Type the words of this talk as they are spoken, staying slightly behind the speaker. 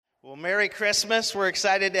Well, Merry Christmas. We're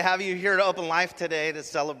excited to have you here at Open Life today to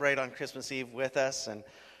celebrate on Christmas Eve with us, and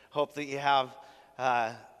hope that you have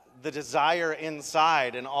the desire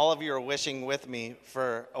inside and all of you are wishing with me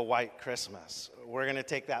for a white Christmas. We're going to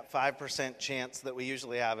take that 5% chance that we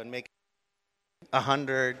usually have and make it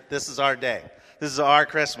 100. This is our day. This is our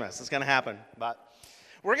Christmas. It's going to happen. But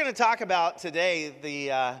we're going to talk about today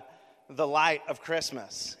the light of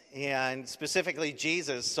Christmas, and specifically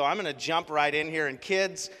Jesus. So I'm going to jump right in here. And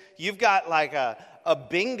kids, you've got like a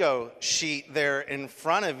bingo sheet there in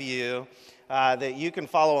front of you that you can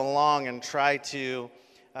follow along and try to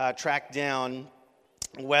track down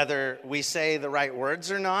whether we say the right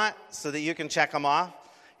words or not, so that you can check them off.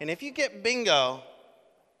 And if you get bingo,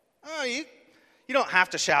 you don't have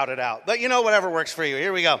to shout it out, but whatever works for you.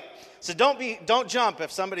 Here we go. So don't jump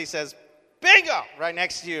if somebody says bingo right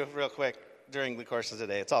next to you real quick during the course of the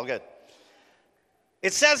day. It's all good.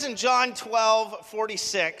 It says in John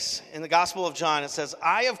 12:46 in the Gospel of John, it says,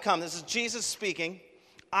 I have come, this is Jesus speaking,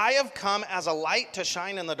 I have come as a light to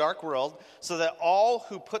shine in the dark world, so that all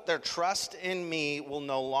who put their trust in me will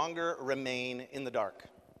no longer remain in the dark.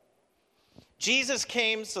 Jesus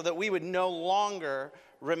came so that we would no longer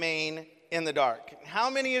remain in the dark. How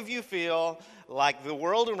many of you feel like the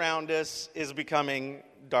world around us is becoming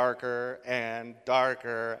darker and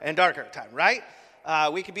darker and darker time, right?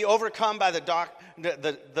 We could be overcome by the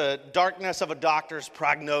darkness of a doctor's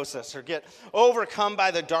prognosis, or get overcome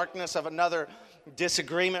by the darkness of another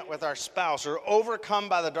disagreement with our spouse, or overcome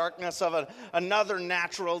by the darkness of another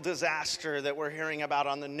natural disaster that we're hearing about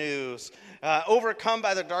on the news, overcome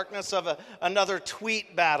by the darkness of another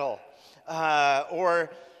tweet battle, but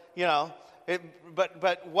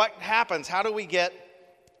what happens? How do we get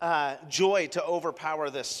joy to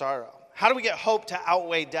overpower this sorrow? How do we get hope to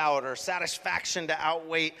outweigh doubt, or satisfaction to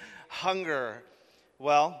outweigh hunger?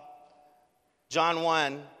 Well, John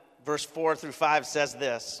 1, verse 4 through 5 says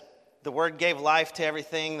this: the Word gave life to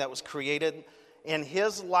everything that was created, and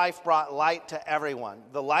His life brought light to everyone.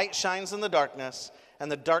 The light shines in the darkness,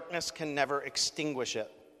 and the darkness can never extinguish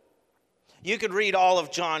it. You could read all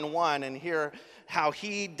of John 1 and hear how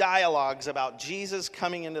he dialogues about Jesus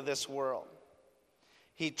coming into this world.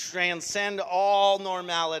 He transcended all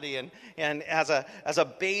normality, and as a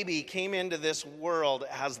baby came into this world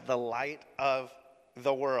as the light of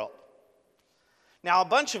the world. Now, a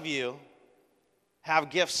bunch of you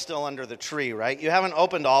have gifts still under the tree, right? You haven't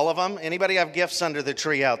opened all of them. Anybody have gifts under the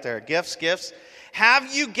tree out there? Gifts?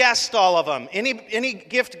 Have you guessed all of them? Any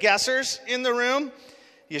gift guessers in the room?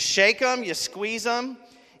 You shake them, you squeeze them.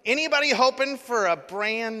 Anybody hoping for a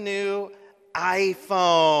brand new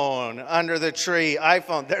iPhone under the tree?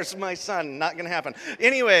 iPhone. There's my son. Not going to happen.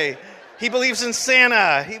 Anyway, he believes in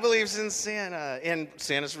Santa. And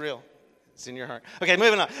Santa's real. It's in your heart. Okay,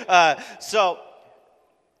 moving on. So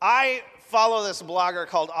I follow this blogger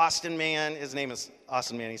called Austin Mann. His name is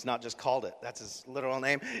Austin Mann. He's not just called it. That's his literal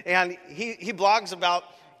name. And he blogs about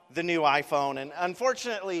the new iPhone. And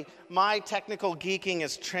unfortunately, my technical geeking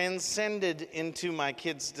has transcended into my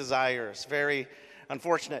kids' desires. Very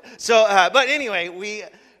unfortunate. So, but anyway, we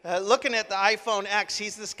looking at the iPhone X,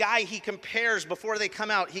 he's this guy, he compares, before they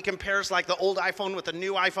come out, he compares like the old iPhone with the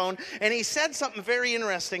new iPhone. And he said something very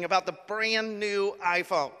interesting about the brand new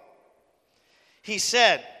iPhone. He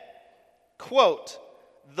said, quote,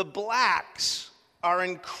 the blacks are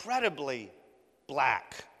incredibly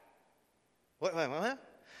black. What?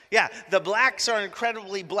 Yeah, the blacks are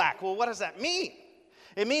incredibly black. Well, what does that mean?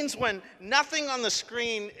 It means when nothing on the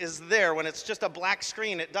screen is there, when it's just a black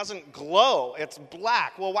screen, it doesn't glow, it's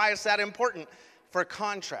black. Well, why is that important? For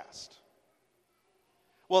contrast.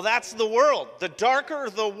 Well, that's the world. The darker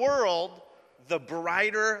the world, the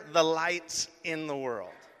brighter the lights in the world.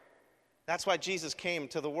 That's why Jesus came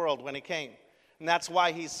to the world when he came. And that's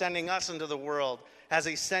why he's sending us into the world as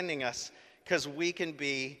he's sending us, because we can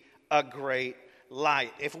be a great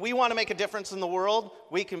light. If we want to make a difference in the world,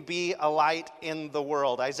 we can be a light in the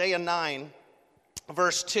world. Isaiah 9,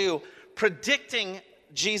 verse 2, predicting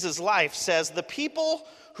Jesus' life, says, the people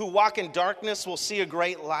who walk in darkness will see a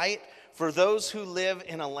great light. For those who live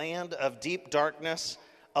in a land of deep darkness,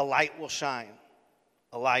 a light will shine.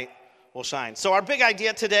 A light will shine. So our big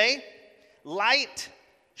idea today, light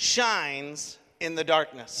shines in the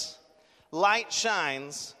darkness. Light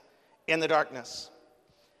shines in the darkness.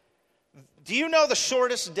 Do you know the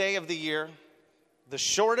shortest day of the year? The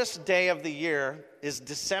shortest day of the year is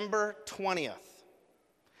December 20th.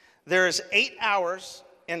 There is 8 hours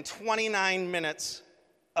and 29 minutes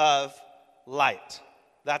of light.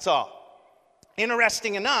 That's all.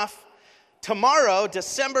 Interesting enough, tomorrow,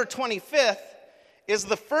 December 25th, is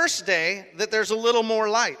the first day that there's a little more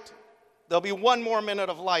light. There'll be one more minute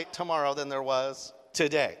of light tomorrow than there was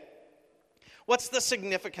today. What's the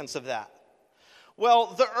significance of that?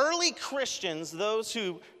 Well, the early Christians, those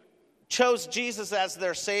who chose Jesus as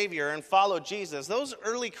their Savior and followed Jesus, those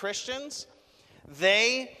early Christians,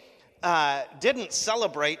 they didn't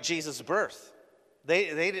celebrate Jesus' birth.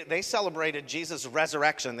 They celebrated Jesus'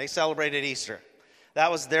 resurrection. They celebrated Easter.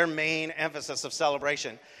 That was their main emphasis of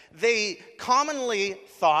celebration. They commonly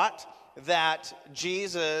thought that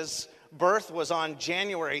Jesus' birth was on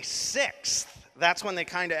January 6th. That's when they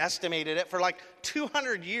kind of estimated it. For like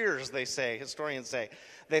 200 years, they say, historians say,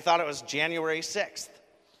 they thought it was January 6th.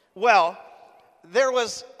 Well, there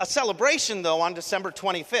was a celebration, though, on December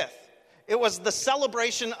 25th. It was the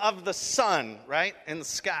celebration of the sun, right, in the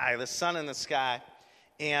sky, the sun in the sky,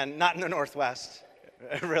 and not in the northwest,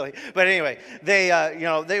 really. But anyway,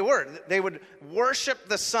 they would worship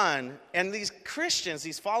the sun, and these Christians,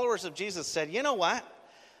 these followers of Jesus said, you know what?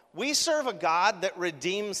 We serve a God that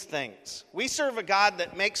redeems things. We serve a God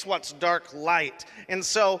that makes what's dark light. And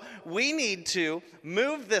so we need to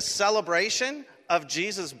move this celebration of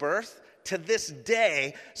Jesus' birth to this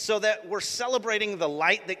day so that we're celebrating the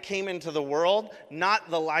light that came into the world, not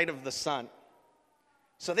the light of the sun.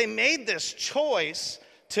 So they made this choice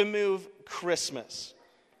to move Christmas.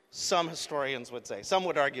 Some historians would say. Some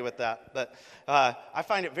would argue with that. But I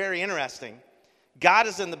find it very interesting. God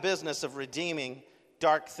is in the business of redeeming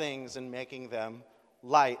dark things and making them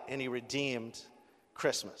light, and he redeemed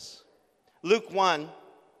Christmas. Luke 1,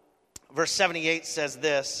 verse 78 says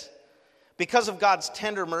this, because of God's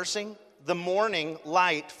tender mercy, the morning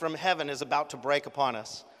light from heaven is about to break upon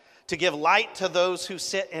us, to give light to those who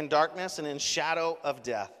sit in darkness and in shadow of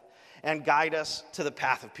death, and guide us to the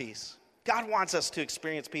path of peace. God wants us to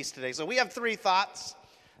experience peace today. So we have 3 thoughts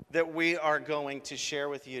that we are going to share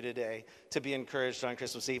with you today to be encouraged on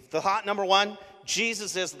Christmas Eve. The thought number 1,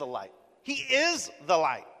 Jesus is the light. He is the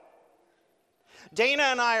light. Dana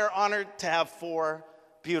and I are honored to have 4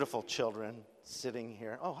 beautiful children sitting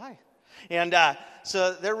here. Oh, hi. And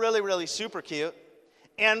so they're really, really super cute.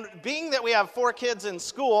 And being that we have 4 kids in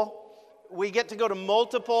school, we get to go to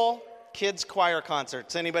multiple kids' choir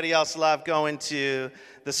concerts. Anybody else love going to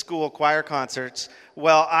the school choir concerts?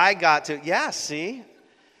 Well, I got to, see?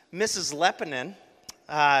 Mrs. Lepinen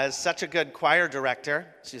is such a good choir director.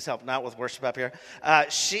 She's helping out with worship up here.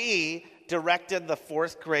 She directed the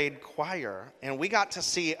 4th grade choir, and we got to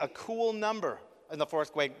see a cool number in the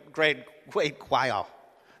 4th grade choir.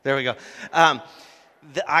 There we go.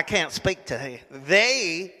 I can't speak today.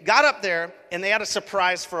 They got up there, and they had a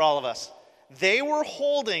surprise for all of us. They were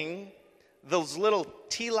holding those little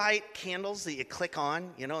tea light candles that you click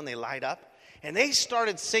on, and they light up. And they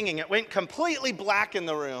started singing. It went completely black in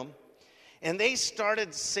the room. And they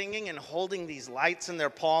started singing and holding these lights in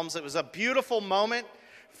their palms. It was a beautiful moment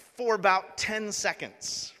for about 10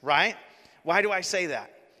 seconds, right? Why do I say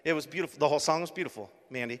that? It was beautiful. The whole song was beautiful,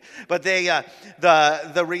 Mandy. But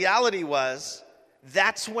the reality was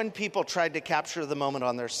that's when people tried to capture the moment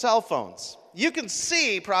on their cell phones. You can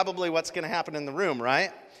see probably what's going to happen in the room,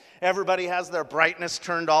 right? Everybody has their brightness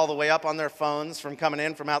turned all the way up on their phones from coming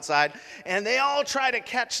in from outside. And they all try to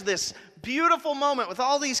catch this beautiful moment with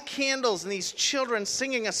all these candles and these children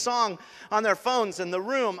singing a song on their phones. And the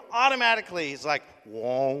room automatically is like,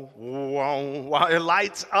 whoa, whoa, whoa. It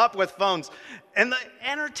lights up with phones. And the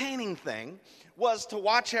entertaining thing was to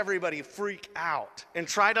watch everybody freak out and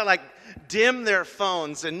try to dim their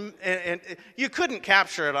phones, and you couldn't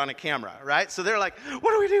capture it on a camera, right? So they're like,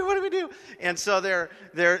 what do we do? And so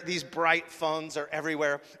these bright phones are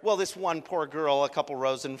everywhere. Well, this one poor girl a couple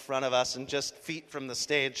rows in front of us and just feet from the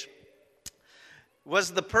stage was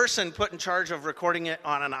the person put in charge of recording it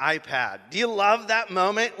on an iPad. Do you love that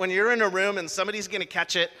moment when you're in a room and somebody's going to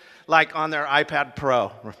catch it on their iPad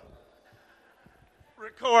Pro?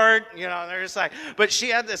 Record, they're just like, but she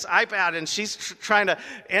had this iPad and she's trying to,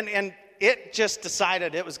 and it just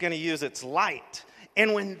decided it was going to use its light.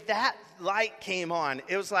 And when that light came on,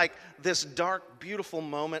 it was like this dark, beautiful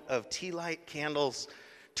moment of tea light candles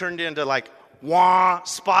turned into wah,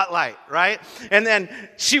 spotlight, right? And then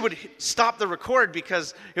she would stop the record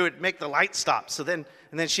because it would make the light stop. So then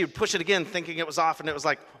she would push it again thinking it was off, and it was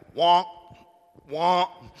like, wah, wah,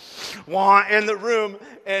 wah in the room.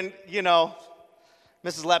 And,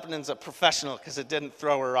 Mrs. Lepinen's a professional because it didn't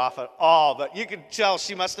throw her off at all. But you could tell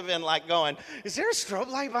she must have been going, is there a strobe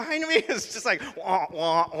light behind me? It's just like, wah,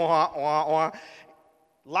 wah, wah, wah, wah.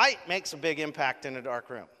 Light makes a big impact in a dark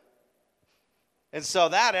room. And so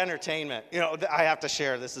that entertainment, I have to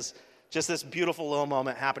share, this is just this beautiful little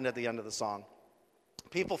moment happened at the end of the song.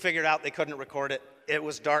 People figured out they couldn't record it. It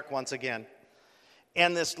was dark once again.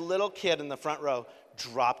 And this little kid in the front row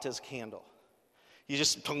dropped his candle. You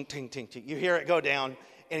just, ting, ting, ting, ting. You hear it go down,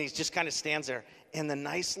 and he just kind of stands there. And the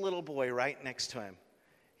nice little boy right next to him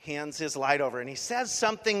hands his light over, and he says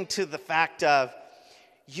something to the fact of,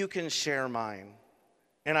 you can share mine.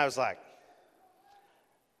 And I was like,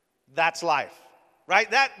 that's life, right?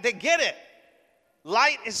 They get it.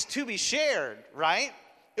 Light is to be shared, right?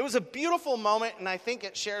 It was a beautiful moment, and I think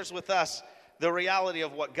it shares with us the reality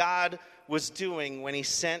of what God was doing when he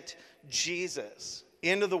sent Jesus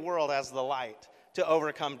into the world as the light to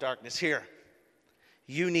overcome darkness. Here,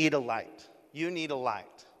 you need a light. You need a light.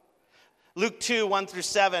 Luke 2, 1 through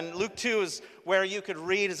 7. Luke 2 is where you could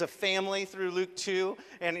read as a family through Luke 2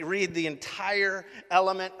 and read the entire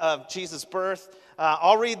element of Jesus' birth.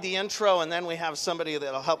 I'll read the intro, and then we have somebody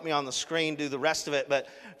that'll help me on the screen do the rest of it. But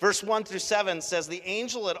verse 1 through 7 says, the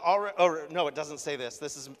angel had already, or no, it doesn't say this.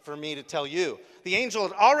 This is for me to tell you. The angel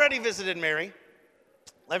had already visited Mary.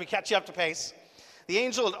 Let me catch you up to pace. The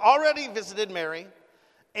angel had already visited Mary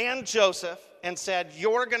and Joseph and said,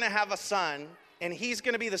 you're going to have a son, and he's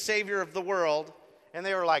going to be the Savior of the world. And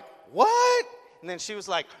they were like, what? And then she was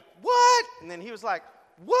like, what? And then he was like,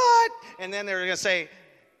 what? And then they were going to say,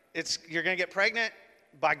 you're going to get pregnant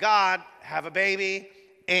by God, have a baby,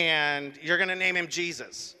 and you're going to name him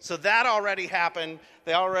Jesus. So that already happened.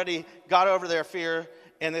 They already got over their fear,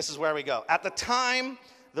 and this is where we go. At the time,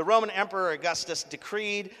 the Roman Emperor Augustus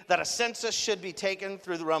decreed that a census should be taken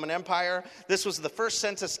through the Roman Empire. This was the first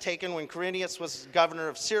census taken when Quirinius was governor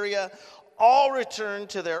of Syria. All returned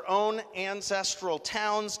to their own ancestral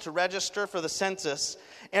towns to register for the census.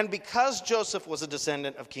 And because Joseph was a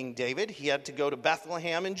descendant of King David, he had to go to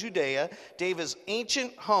Bethlehem in Judea, David's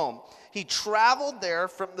ancient home. He traveled there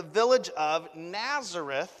from the village of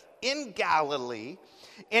Nazareth in Galilee,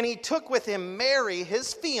 and he took with him Mary,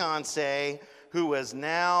 his fiancée, who was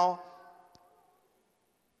now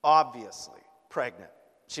obviously pregnant.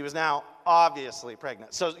 She was now obviously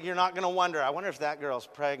pregnant. So you're not going to wonder, I wonder if that girl's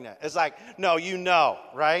pregnant. It's like, no, you know,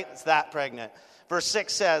 right? It's that pregnant. Verse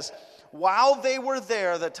 6 says, while they were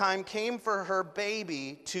there, the time came for her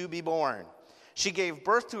baby to be born. She gave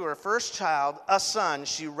birth to her first child, a son.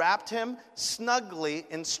 She wrapped him snugly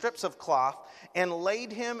in strips of cloth and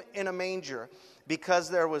laid him in a manger because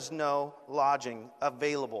there was no lodging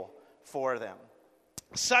available for them.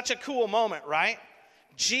 Such a cool moment, right?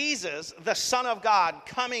 Jesus, the Son of God,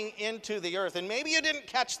 coming into the earth. And maybe you didn't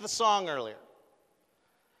catch the song earlier,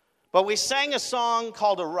 but we sang a song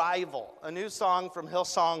called Arrival, a new song from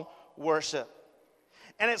Hillsong Worship.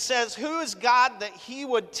 And it says, who is God that he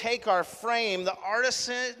would take our frame, the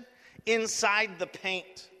artisan inside the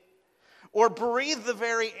paint, or breathe the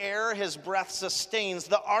very air his breath sustains,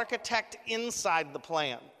 the architect inside the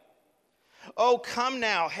plan? Oh, come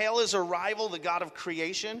now, hail his arrival, the God of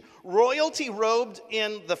creation. Royalty robed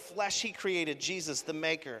in the flesh he created, Jesus, the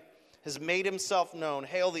maker, has made himself known.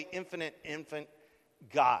 Hail the infinite infant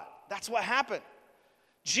God. That's what happened.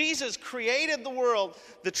 Jesus created the world,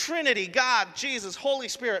 the Trinity, God, Jesus, Holy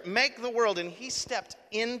Spirit, make the world, and he stepped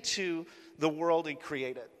into the world he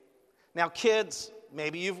created. Now, kids,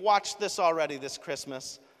 maybe you've watched this already this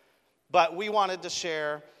Christmas, but we wanted to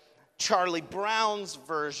share Charlie Brown's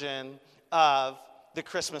version of the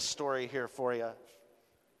Christmas story here for you.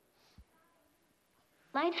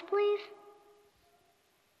 Lights, please.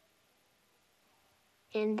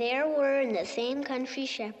 And there were in the same country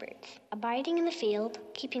shepherds, abiding in the field,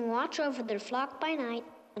 keeping watch over their flock by night.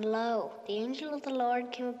 And lo, the angel of the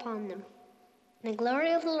Lord came upon them. And the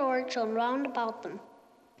glory of the Lord shone round about them.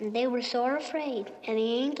 And they were sore afraid. And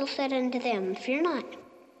the angel said unto them, fear not.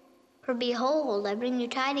 For behold, I bring you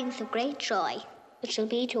tidings of great joy, which shall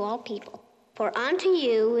be to all people. For unto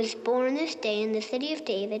you is born this day in the city of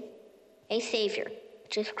David a Savior,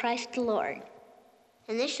 which is Christ the Lord.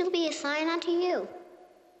 And this shall be a sign unto you.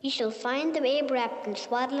 You shall find the babe wrapped in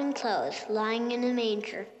swaddling clothes, lying in a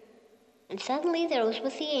manger. And suddenly there was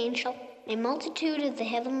with the angel a multitude of the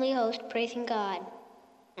heavenly host praising God,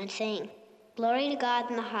 and saying, Glory to God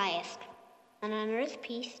in the highest, and on earth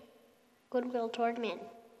peace, goodwill toward men.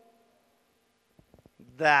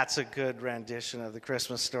 That's a good rendition of the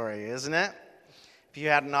Christmas story, isn't it? If you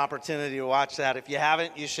had an opportunity to watch that, if you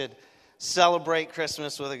haven't, you should celebrate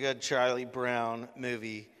Christmas with a good Charlie Brown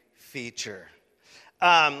movie feature.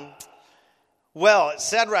 Well, it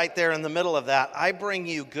said right there in the middle of that, I bring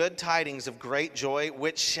you good tidings of great joy,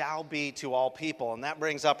 which shall be to all people. And that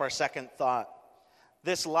brings up our second thought.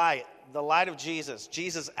 This light, the light of Jesus,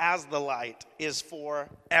 Jesus as the light, is for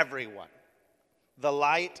everyone. The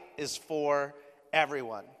light is for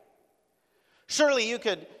everyone. Surely you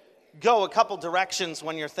could go a couple directions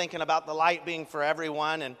when you're thinking about the light being for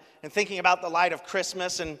everyone and thinking about the light of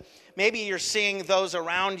Christmas. And maybe you're seeing those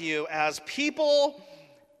around you as people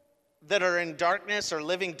that are in darkness or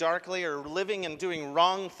living darkly or living and doing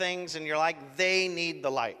wrong things, and you're like, they need the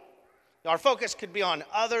light. Our focus could be on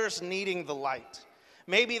others needing the light.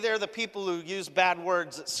 Maybe they're the people who use bad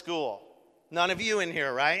words at school. None of you in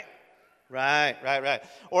here, right? Right.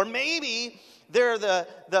 Or maybe they're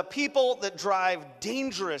the people that drive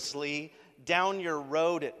dangerously down your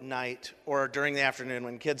road at night or during the afternoon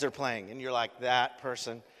when kids are playing. And you're like, that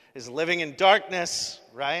person is living in darkness,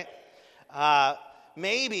 right?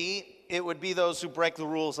 Maybe it would be those who break the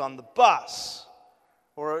rules on the bus.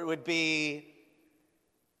 Or it would be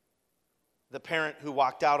the parent who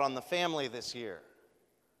walked out on the family this year.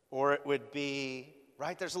 Or it would be,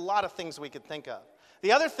 right? There's a lot of things we could think of.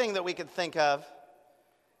 The other thing that we could think of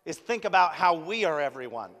is think about how we are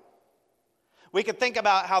everyone. We could think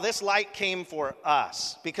about how this light came for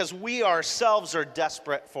us because we ourselves are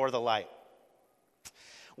desperate for the light.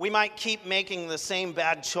 We might keep making the same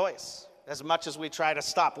bad choice as much as we try to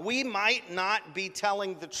stop. We might not be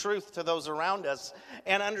telling the truth to those around us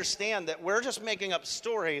and understand that we're just making up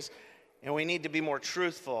stories and we need to be more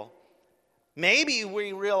truthful. Maybe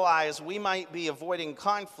we realize we might be avoiding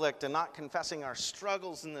conflict and not confessing our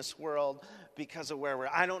struggles in this world because of where we're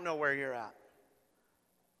at. I don't know where you're at.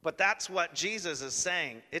 But that's what Jesus is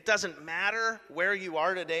saying. It doesn't matter where you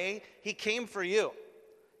are today. He came for you.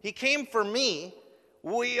 He came for me.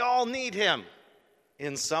 We all need him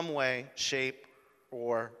in some way, shape,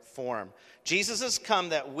 or form. Jesus has come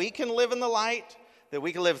that we can live in the light, that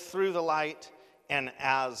we can live through the light and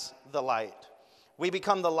as the light. We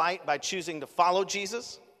become the light by choosing to follow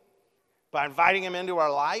Jesus, by inviting him into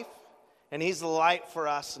our life, and he's the light for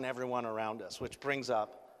us and everyone around us, which brings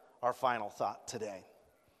up our final thought today,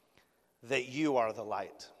 that you are the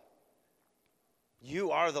light.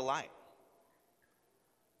 You are the light.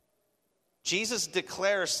 Jesus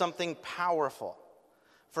declares something powerful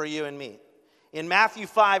for you and me. In Matthew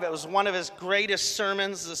 5, it was one of his greatest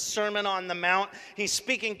sermons, the Sermon on the Mount. He's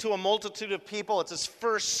speaking to a multitude of people. It's his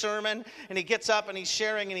first sermon, and he gets up and he's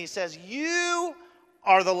sharing, and he says, you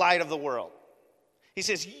are the light of the world. He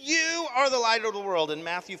says, you are the light of the world in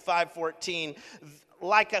Matthew 5:14,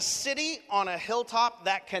 like a city on a hilltop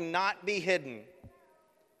that cannot be hidden.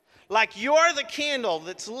 Like you're the candle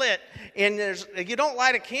that's lit, and you don't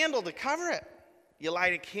light a candle to cover it. You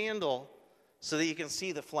light a candle so that you can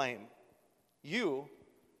see the flame. You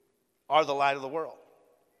are the light of the world.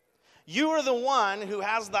 You are the one who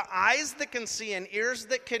has the eyes that can see and ears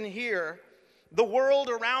that can hear the world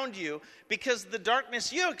around you, because the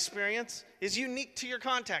darkness you experience is unique to your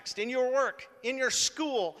context, in your work, in your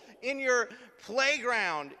school, in your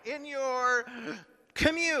playground, in your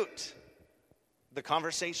commute, the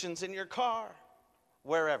conversations in your car,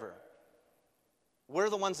 wherever. We're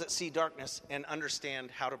the ones that see darkness and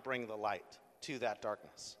understand how to bring the light to that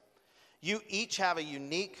darkness. You each have a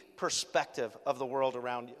unique perspective of the world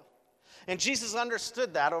around you. And Jesus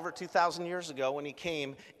understood that over 2,000 years ago when he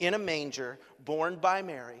came in a manger, born by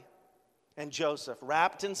Mary and Joseph,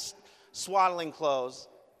 wrapped in swaddling clothes,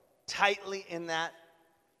 tightly in that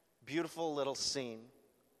beautiful little scene.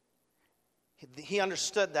 He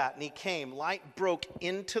understood that, and he came. Light broke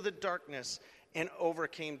into the darkness and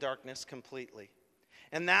overcame darkness completely.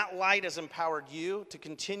 And that light has empowered you to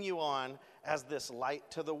continue on as this light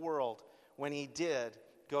to the world when he did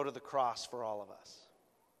go to the cross for all of us.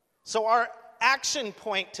 So our action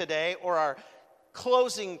point today, or our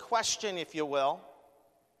closing question, if you will,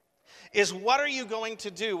 is what are you going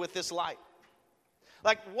to do with this light?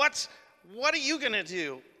 Like, what are you going to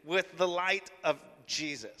do with the light of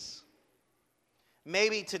Jesus?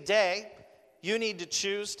 Maybe today you need to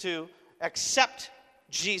choose to accept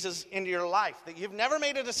Jesus into your life, that you've never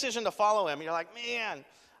made a decision to follow him. You're like, man,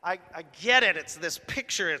 I get it. It's this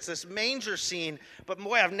picture. It's this manger scene. But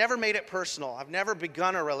boy, I've never made it personal. I've never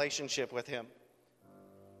begun a relationship with him.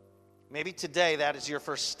 Maybe today that is your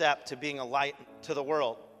first step to being a light to the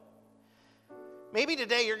world. Maybe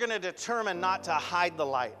today you're going to determine not to hide the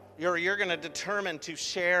light. You're going to determine to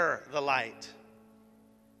share the light.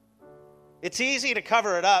 It's easy to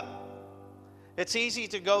cover it up. It's easy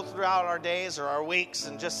to go throughout our days or our weeks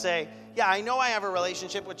and just say, yeah, I know I have a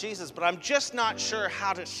relationship with Jesus, but I'm just not sure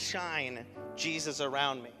how to shine Jesus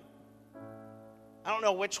around me. I don't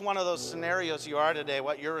know which one of those scenarios you are today,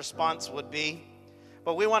 what your response would be,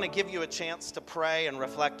 but we want to give you a chance to pray and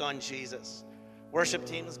reflect on Jesus. Worship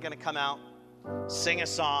team is going to come out, sing a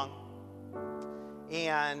song,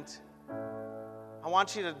 and I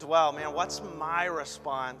want you to dwell, man, what's my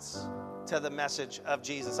response to the message of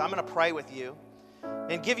Jesus? I'm going to pray with you.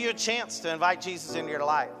 and give you a chance to invite Jesus into your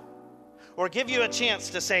life. Or give you a chance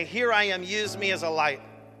to say, here I am, use me as a light.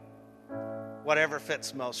 Whatever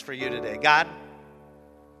fits most for you today. God,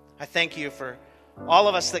 I thank you for all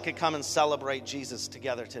of us that could come and celebrate Jesus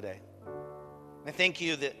together today. I thank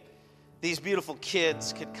you that these beautiful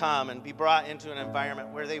kids could come and be brought into an environment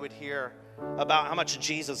where they would hear about how much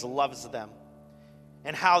Jesus loves them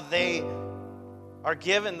and how they are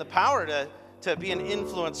given the power to be an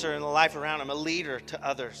influencer in the life around them, a leader to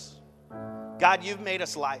others. God, you've made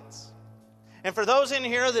us lights. And for those in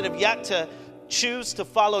here that have yet to choose to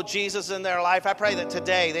follow Jesus in their life, I pray that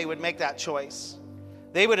today they would make that choice.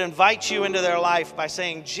 They would invite you into their life by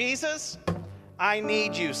saying, Jesus, I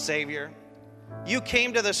need you, Savior. You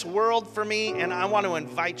came to this world for me, and I want to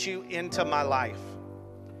invite you into my life.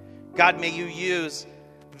 God, may you use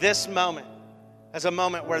this moment as a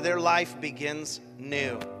moment where their life begins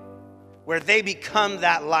new, where they become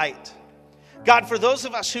that light. God, for those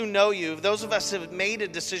of us who know you, those of us who have made a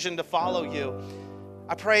decision to follow you,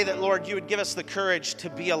 I pray that, Lord, you would give us the courage to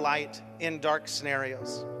be a light in dark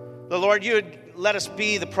scenarios. The Lord, you would let us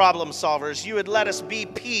be the problem solvers. You would let us be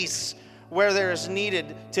peace where there is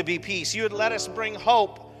needed to be peace. You would let us bring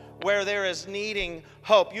hope where there is needing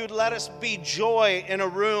hope. You would let us be joy in a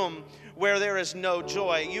room where there is no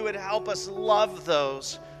joy. You would help us love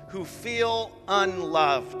those who feel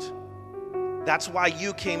unloved. That's why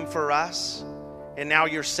you came for us, and now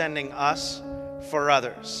you're sending us for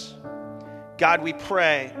others. God, we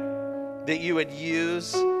pray that you would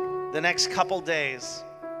use the next couple days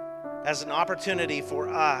as an opportunity for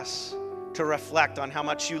us to reflect on how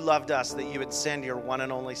much you loved us, that you would send your one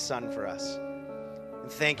and only Son for us.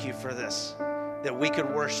 And thank you for this, that we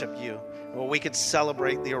could worship you, and we could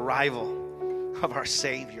celebrate the arrival of our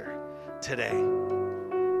Savior today.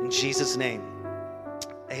 In Jesus' name,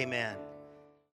 amen.